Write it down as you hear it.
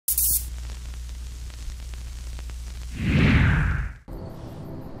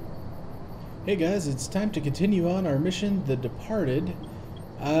Hey guys, it's time to continue on our mission, The Departed.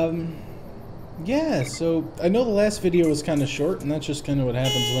 Yeah, so I know the last video was kind of short, and that's just kind of what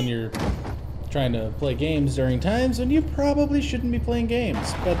happens when you're trying to play games during times when you probably shouldn't be playing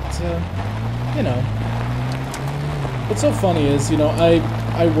games. But, you know, what's so funny is, I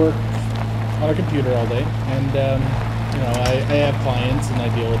work on a computer all day, and, I have clients and I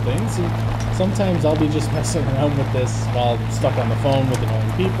deal with things, and sometimes I'll be just messing around with this while stuck on the phone with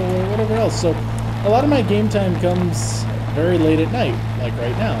annoying people or whatever else. So a lot of my game time comes very late at night, like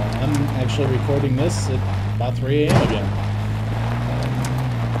right now. I'm actually recording this at about 3 a.m. again.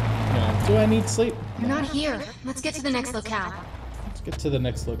 Do I need sleep? You're not here. Let's get to the next locale. Let's get to the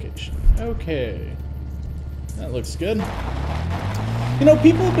next location. Okay. That looks good.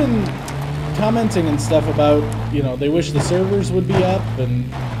 People have been commenting and stuff about, they wish the servers would be up,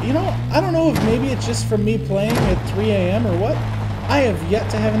 and, I don't know if maybe it's just from me playing at 3 a.m. or what. I have yet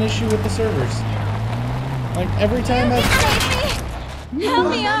to have an issue with the servers. Like, every time Help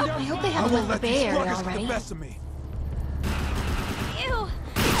me up! I hope they haven't left the Bay Area already. Ew!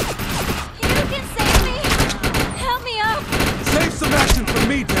 You can save me! Help me up! Save some action for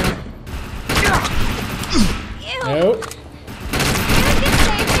me, damn it! Ew! Nope. You can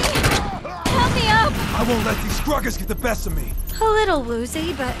save me! Help me up! I won't let these struggers get the best of me. A little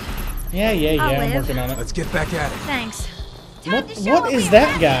woozy, but Yeah, I'll I'm live. working on it. Let's get back at it. thanks. What is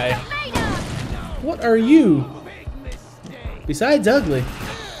that guy? What are you? Besides ugly.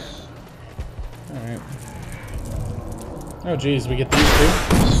 Alright. Oh geez, we get these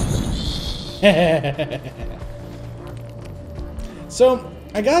two. So,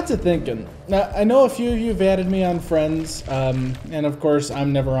 I got to thinking. Now, I know a few of you have added me on friends, and of course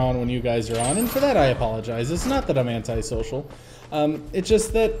I'm never on when you guys are on, and for that I apologize. It's not that I'm antisocial. It's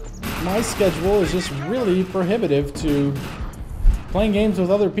just that my schedule is just really prohibitive to playing games with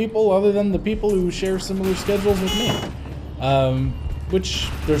other people other than the people who share similar schedules with me. Which,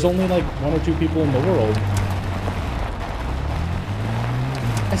 there's only like 1 or 2 people in the world.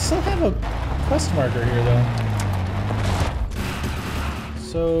 I still have a quest marker here though.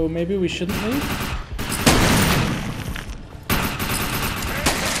 So maybe we shouldn't leave?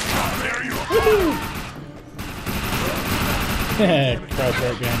 Woohoo! Crouch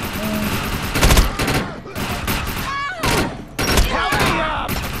right behind.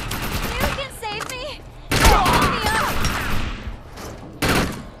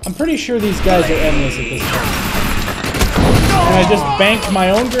 I'm pretty sure these guys are endless at this point. And I just banked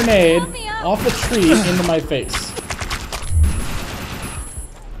my own grenade off a tree into my face.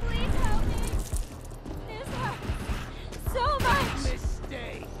 Please help me. This hurts so much.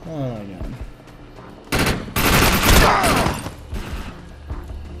 Oh my god.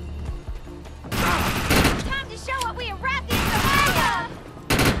 Time to show what we Arathians are made of.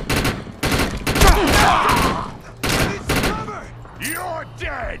 You're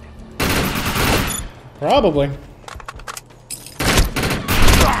dead! Probably.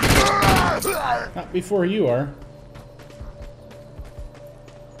 Not before you are.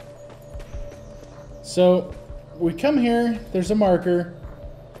 So, we come here, there's a marker.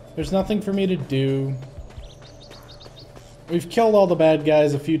 There's nothing for me to do. We've killed all the bad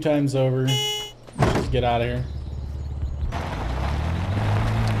guys a few times over. Let's just get out of here.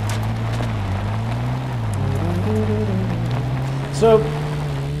 So,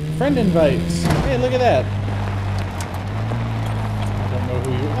 friend invites. Hey, look at that. I don't know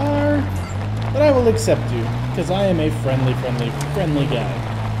who you are, but I will accept you, because I am a friendly guy.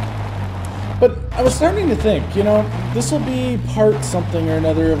 But I was starting to think, this will be part something or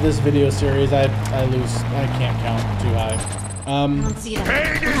another of this video series. I can't count too high. I don't see them.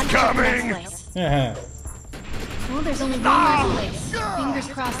 Pain is coming! Well, there's only one last place. Fingers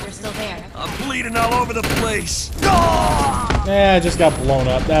crossed they're still there. I'm bleeding all over the place. I just got blown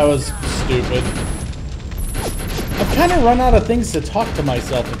up. That was stupid. I've kind of run out of things to talk to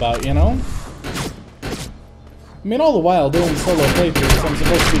myself about, I mean, all the while doing solo playthroughs, I'm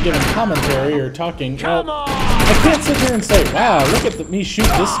supposed to be giving commentary or talking. Well, I can't sit here and say, wow, look at me shoot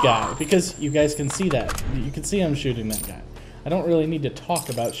this guy, because you guys can see that. You can see I'm shooting that guy. I don't really need to talk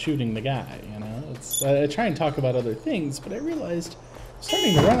about shooting the guy, I try and talk about other things, but I realized I'm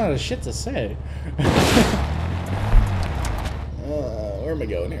starting to run out of shit to say. Where am I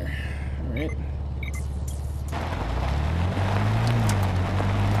going here? Alright.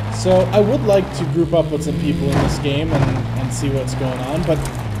 So, I would like to group up with some people in this game and see what's going on, but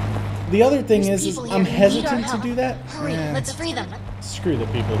the other thing is I'm hesitant to do that. Hurry, let's free them. Screw the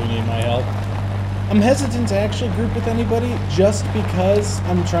people who need my help. I'm hesitant to actually group with anybody just because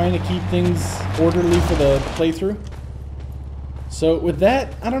I'm trying to keep things orderly for the playthrough. So with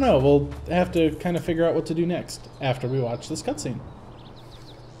that, I don't know. We'll have to kind of figure out what to do next after we watch this cutscene.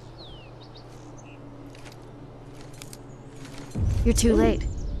 You're too late.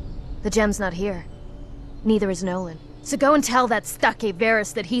 The gem's not here. Neither is Nolan. So go and tell that Stucky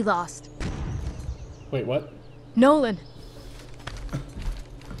Varys that he lost. Wait, what? Nolan.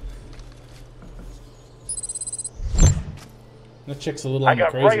 That chick's a little I got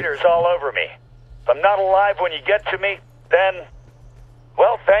crazy. raiders all over me. If I'm not alive when you get to me, then,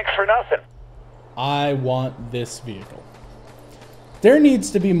 well, thanks for nothing. I want this vehicle. There needs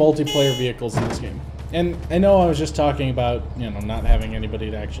to be multiplayer vehicles in this game. And I know I was just talking about, you know, not having anybody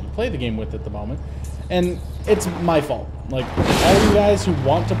to actually play the game with at the moment. And it's my fault. Like, all you guys who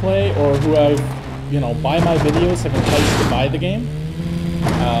want to play or who have, you know, buy my videos have enticed to buy the game.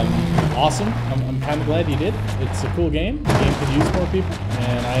 Awesome. I'm kind of glad you did. It's a cool game. The game could use more people.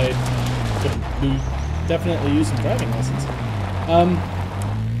 And I could definitely use some driving lessons.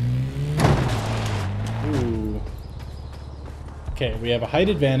 Ooh. Okay, we have a height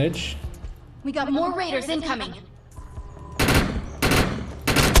advantage. We got more raiders incoming.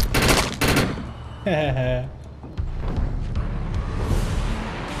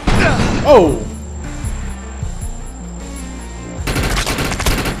 Oh!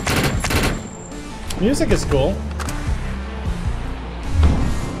 Music is cool.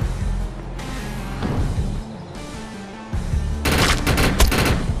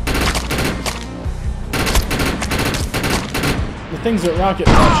 The things that rocket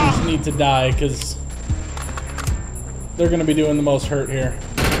launchers need to die, because they're going to be doing the most hurt here.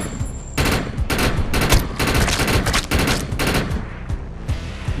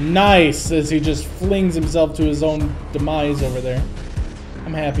 Nice, as he just flings himself to his own demise over there.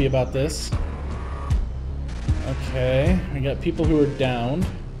 I'm happy about this. Okay, we got people who are downed.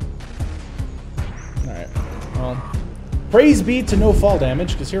 Alright, well, praise be to no fall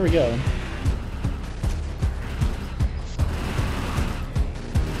damage, because here we go.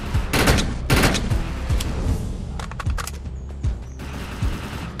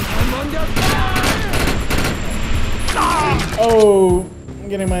 Oh, I'm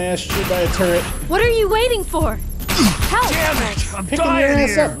getting my ass chewed by a turret. What are you waiting for? Help! Damn it! I'm Picking your dying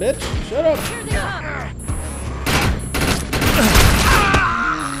ass here. up, bitch. Shut up. Here they come.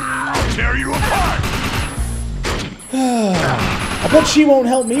 I'll tear you apart. I bet she won't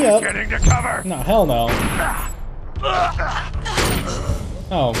help me up. Getting to cover. No, hell no.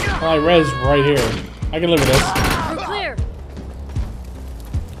 Oh, well, I res right here. I can live with this. We're clear.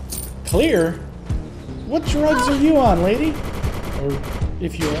 Clear? What drugs are you on, lady? Or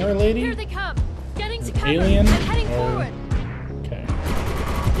if you are a lady? Here they come. Getting to cover. Alien? I'm heading Or- forward. Okay.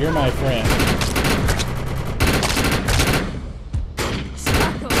 You're my friend.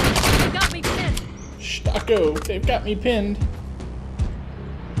 Stucco. They got me pinned. Stucco. They've got me pinned.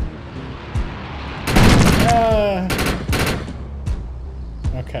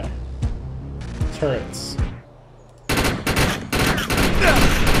 Okay. Turrets. Stucco.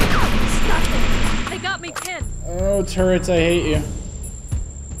 They got me pinned. Oh, turrets, I hate you.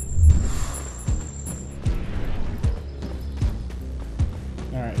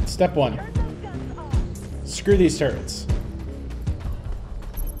 Alright, step one. Screw these turrets.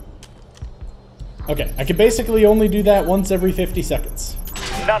 Okay, I can basically only do that once every 50 seconds.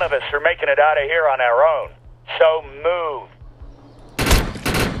 None of us are making it out of here on our own. So move.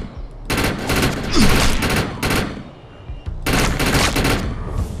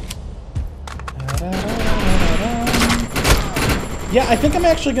 Yeah, I think I'm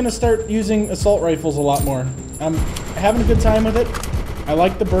actually going to start using assault rifles a lot more. I'm having a good time with it. I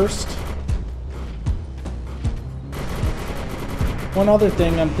like the burst. One other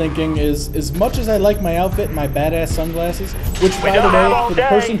thing I'm thinking is, as much as I like my outfit and my badass sunglasses, which, by the way, for the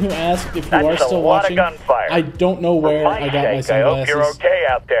person who asked if you are still watching, I don't know where I got my sunglasses. I hope you're okay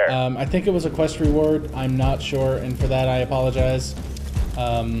out there. I think it was a quest reward. I'm not sure, and for that I apologize.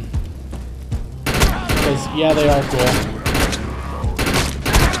 Because, yeah, they are cool.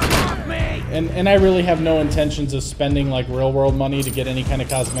 And I really have no intentions of spending, like, real-world money to get any kind of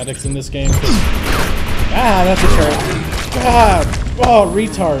cosmetics in this game. Ah, that's a turret. God! Oh,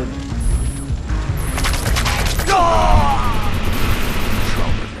 retard.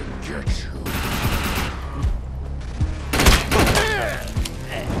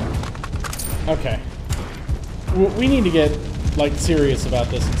 Okay. We need to get, like, serious about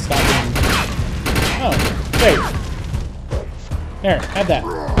this and stop being... Oh, wait. There, have that.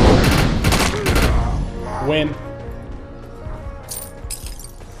 Win.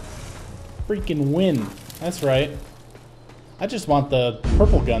 Freaking win. That's right. I just want the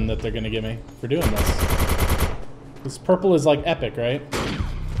purple gun that they're gonna give me for doing this. This purple is like epic, right?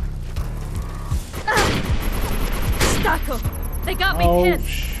 Stucco! They got me Oh, pinned!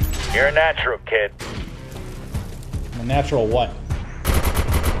 You're a natural, kid. a natural what?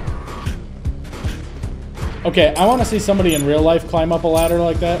 Okay, I want to see somebody in real life climb up a ladder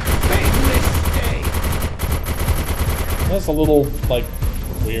like that. That's a little, like,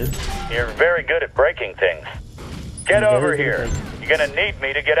 weird. You're very good at breaking things. Get I'm over very good here. at breaking You're gonna need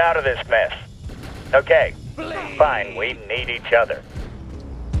me to get out of this mess. Okay, fine, we need each other.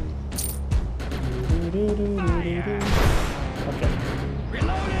 Okay.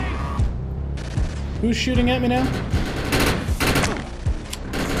 Who's shooting at me now?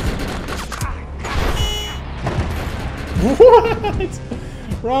 What?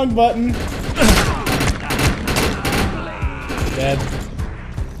 Wrong button. Dead.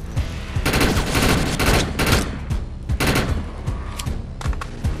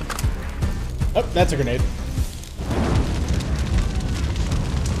 Oh, that's a grenade.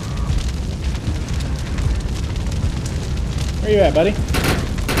 Where you at, buddy?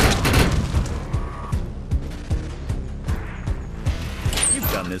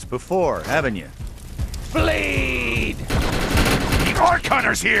 You've done this before, haven't you? Bleed! The Orc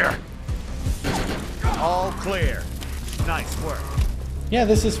Hunter's here! All clear. Nice work. Yeah,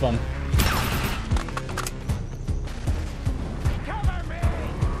 this is fun. Cover me!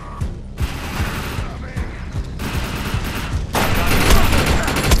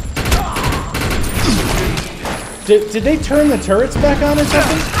 Did they turn the turrets back on or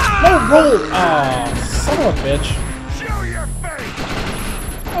something? No, roll! Aw, son of a bitch. Show your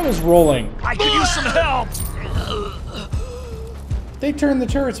face! I was rolling. I could use some help! They turned the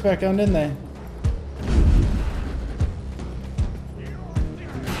turrets back on, didn't they?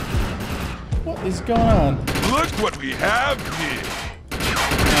 What is going on? Look what we have here!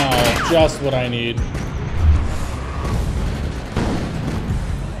 Oh, just what I need.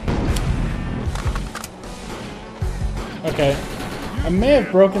 Okay. I may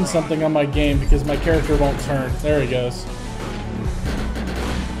have broken something on my game because my character won't turn. There he goes.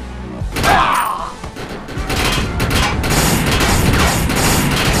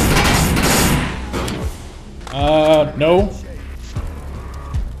 No.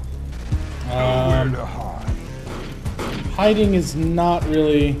 Nowhere to hide. Hiding is not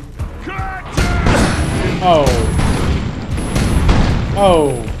really... Oh.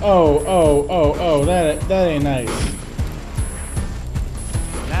 Oh, that ain't nice.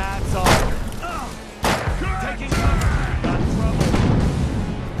 That's all. Taking cover. Got trouble.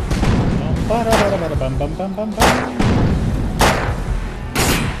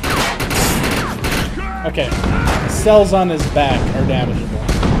 Okay. Cells on his back are damageable.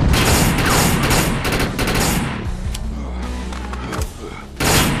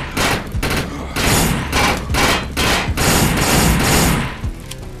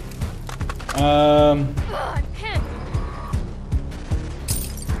 God, pinned!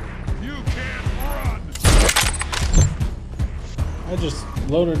 You can't run! I just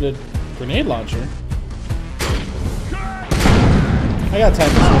loaded a grenade launcher. I got time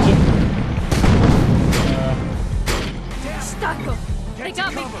to switch it. Stucco! They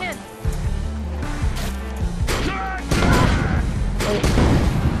got me pinned!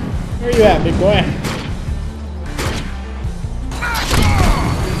 Where you at, big boy?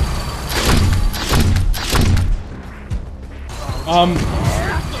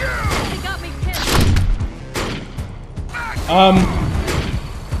 They got me pinned!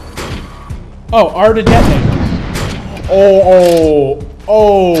 Oh, R to detonate. Oh.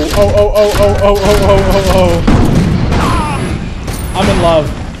 I'm in love.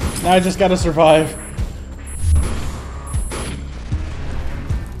 Now I just gotta survive.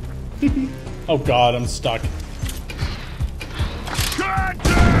 Oh god, I'm stuck.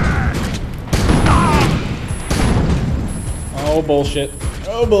 Oh bullshit.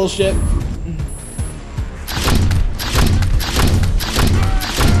 Oh bullshit.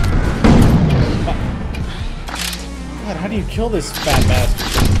 God, how do you kill this fat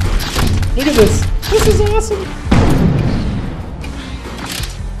bastard? Look at this. This is awesome.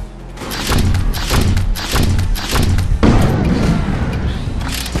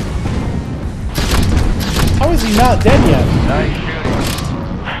 How is he not dead yet? Nice shooting.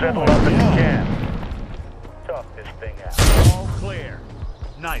 Settle up if you can. Talk this thing out. All clear.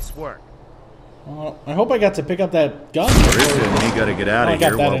 Nice work. Well, I hope I got to pick up that gun. Marissa and me gotta get out Oh, I of got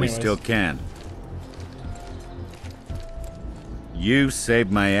here that while we anyways. still can. You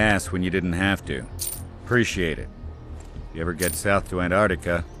saved my ass when you didn't have to. Appreciate it. If you ever get south to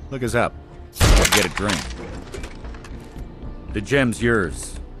Antarctica, look us up. Get a drink. The gem's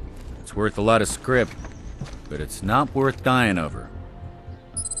yours. It's worth a lot of script. but it's not worth dying over.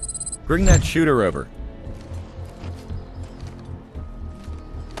 Bring that shooter over.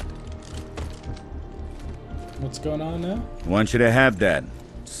 What's going on now? I want you to have that.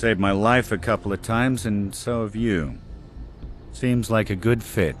 Saved my life a couple of times, and so have you. Seems like a good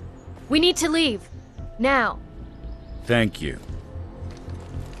fit. We need to leave. Now. Thank you.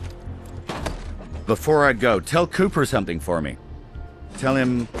 Before I go, tell Cooper something for me. Tell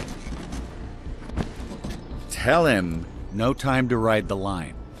him, no time to ride the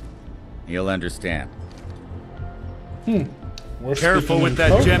line. He'll understand. We're Careful speaking with in that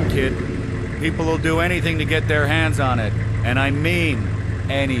code. gem, kid. People will do anything to get their hands on it. And I mean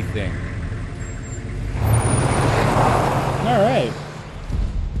anything. Alright.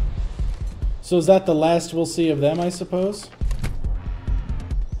 So is that the last we'll see of them, I suppose?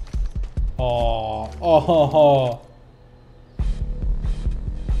 Oh.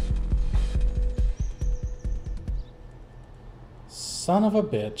 Son of a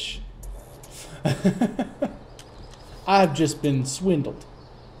bitch. I've just been swindled.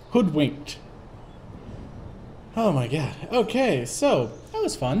 Hoodwinked. Oh my god. Okay, so that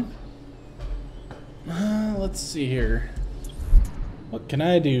was fun. Let's see here. What can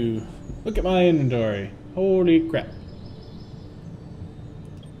I do? Look at my inventory. Holy crap.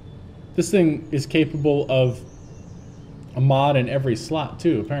 This thing is capable of a mod in every slot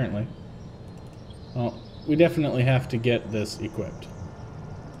too, apparently. Well, we definitely have to get this equipped.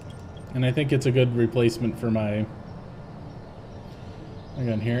 And I think it's a good replacement for my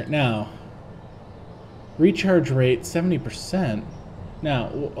gun here. Now, recharge rate 70%. Now,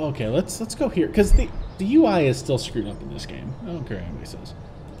 okay, let's go here because the UI is still screwed up in this game. I don't care what anybody says.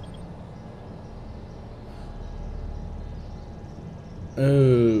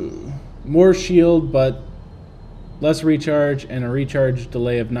 Oh, more shield, but less recharge, and a recharge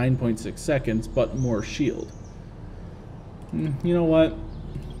delay of 9.6 seconds, but more shield. You know what?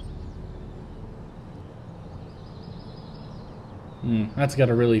 That's got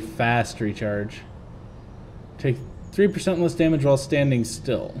a really fast recharge. Take 3% less damage while standing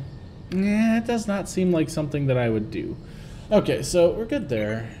still. Yeah, it does not seem like something that I would do. Okay, so we're good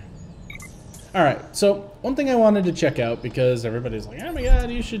there. Alright, so one thing I wanted to check out, because everybody's like, oh my god,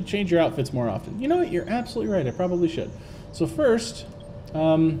 you should change your outfits more often. You know what? You're absolutely right. I probably should. So first,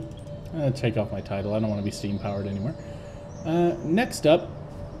 I'm going to take off my title. I don't want to be steam powered anymore. Next up,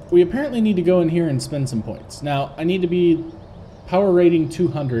 we apparently need to go in here and spend some points. Now, I need to be power rating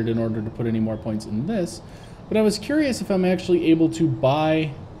 200 in order to put any more points in this. But I was curious if I'm actually able to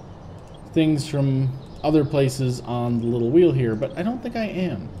buy things from other places on the little wheel here, but I don't think I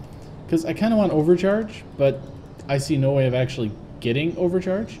am. Because I kind of want overcharge, but I see no way of actually getting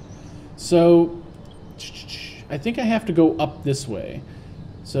overcharge. So I think I have to go up this way.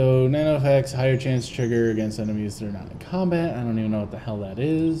 So nano effects, higher chance trigger against enemies that are not in combat. I don't even know what the hell that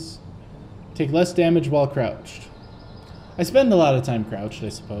is. Take less damage while crouched. I spend a lot of time crouched, I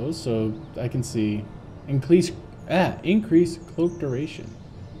suppose, so I can see increase cloak duration.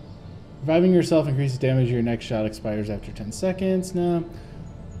 Reviving yourself increases damage. Your next shot expires after 10 seconds. No,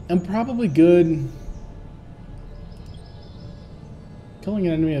 I'm probably good. Killing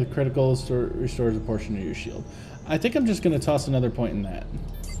an enemy with critical restores a portion of your shield. I think I'm just going to toss another point in that,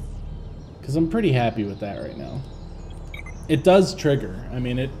 because I'm pretty happy with that right now. It does trigger. I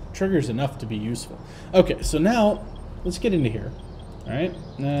mean, it triggers enough to be useful. Okay, so now let's get into here. All right.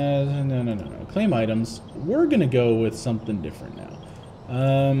 No. Claim items. We're going to go with something different now.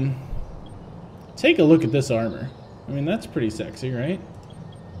 Take a look at this armor. I mean, that's pretty sexy, right?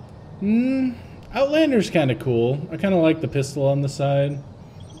 Outlander's kind of cool. I kind of like the pistol on the side.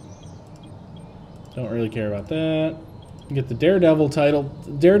 Don't really care about that. You get the Daredevil title.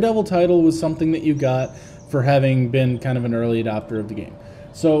 The Daredevil title was something that you got for having been kind of an early adopter of the game.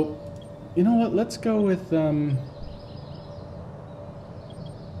 So, you know what? Let's go with, well,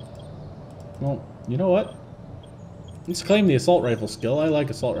 you know what? Let's claim the assault rifle skill. I like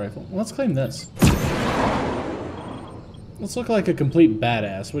assault rifle. Let's claim this. Let's look like a complete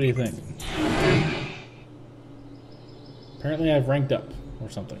badass. What do you think? Apparently I've ranked up or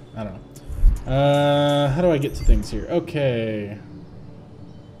something. I don't know. How do I get to things here? Okay.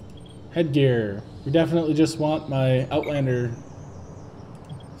 Headgear. We definitely just want my Outlander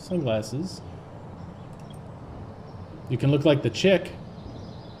sunglasses. You can look like the chick.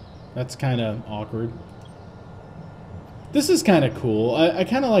 That's kind of awkward. This is kind of cool. I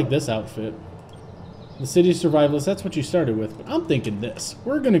kind of like this outfit. The city survivalist, that's what you started with, but I'm thinking this.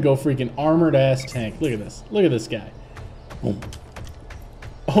 We're going to go freaking armored ass tank. Look at this. Look at this guy. Boom.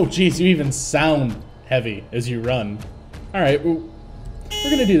 Oh, geez, you even sound heavy as you run. All right, we're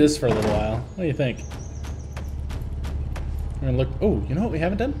going to do this for a little while. What do you think? We're gonna look. Oh, you know what we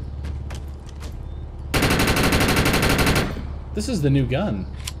haven't done? This is the new gun.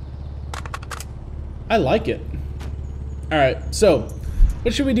 I like it. Alright, so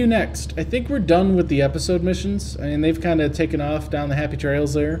what should we do next? I think we're done with the episode missions. I mean, they've kind of taken off down the happy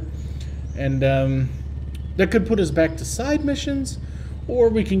trails there. And that could put us back to side missions, or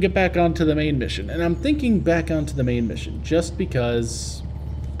we can get back onto the main mission. And I'm thinking back onto the main mission just because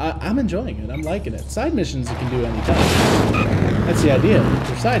I'm enjoying it. I'm liking it. Side missions you can do anytime. That's the idea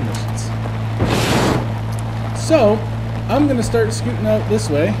for side missions. So I'm gonna start scooting out this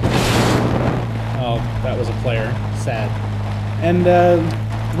way. Oh, that was a player. Sad. And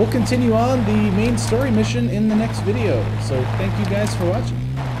we'll continue on the main story mission in the next video. So thank you guys for watching.